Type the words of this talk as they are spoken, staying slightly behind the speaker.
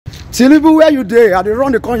Tinubu, where you there? I dey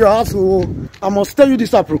run the con your house. So I must tell you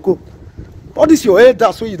this apropos. All this your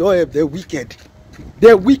elders, so you don't have. They're wicked.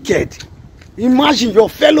 They're wicked. Imagine your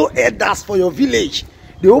fellow elders for your village.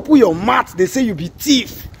 They open your mouth. They say you be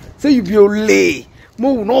thief. Say you be ole.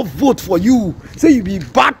 Mo will not vote for you. Say you be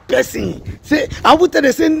bad person. Say I would tell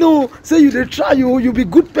they say no. Say you they try you be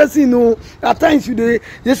good person. No. At times you they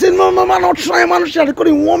say no man not try man not try. They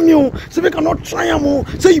couldn't warn you. Say we cannot try him.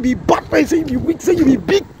 Say you be bad person. Say you be weak. Say you be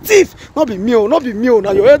big thief. Not be me. Not be me.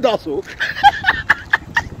 Now your head that's so.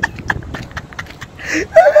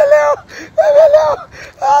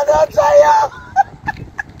 I'm not tired.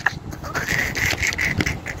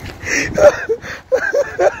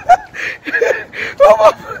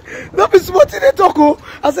 Don't be smart in the talk.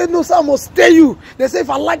 I said no, sir, I must tell you. They say if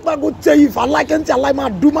I like my go tell you. If I like anything I like my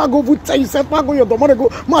do my go tell you. Say my go your domino go.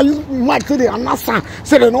 My use mic say they answer.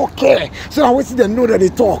 Say they don't care. Say I wait till they know that they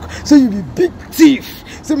talk. Say you be big thief.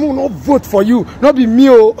 Say me will not vote for you. Not be me.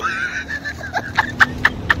 Oh.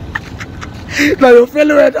 Now your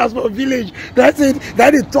fellow elders for village. That's it.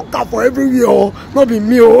 That they talk out for everywhere. Oh. Not be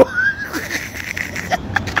me. Oh.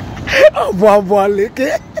 Abo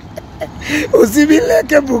leke. Osibi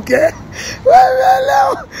leke buke.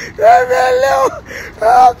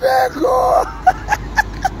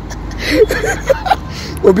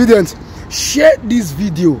 Obedient, share this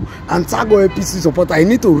video and tag our APC supporter. I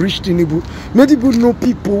need to reach Tinubu. Many people know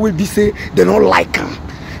people will be say they don't like him.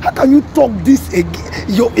 How can you talk this again?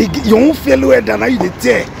 Your own fellow elder now you dey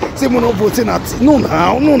tell. Say we're not voting at no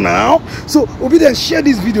now. So Obedient, share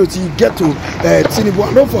this video till you get to Tinubu,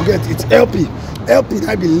 and don't forget it's LP. LP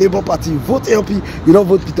that be Labour Party. You vote LP, you don't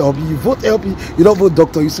vote Peter Obi. You vote LP, you don't vote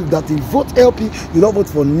Dr. Yusuf Dati. You vote LP, you don't vote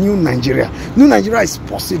for New Nigeria. New Nigeria is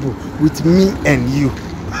possible with me and you.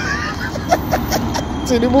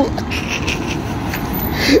 Tinubu,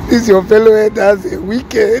 this is your fellow head as a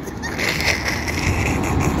wicked.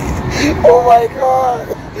 Oh my God!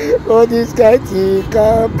 Oh, this guy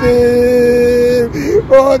campaign.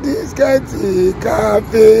 Oh, this guy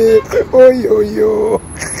campaign. Oh, yo.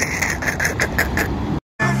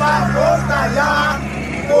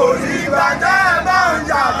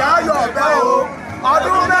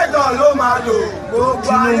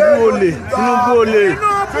 Tinubu ole.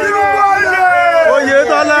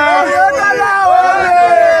 Oyetola. Tinubu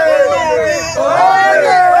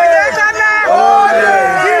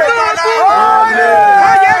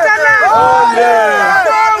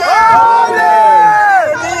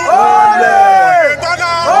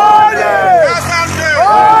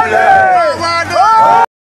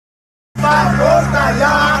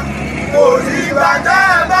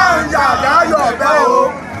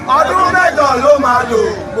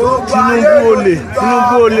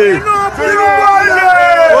ole.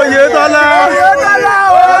 Oyetola.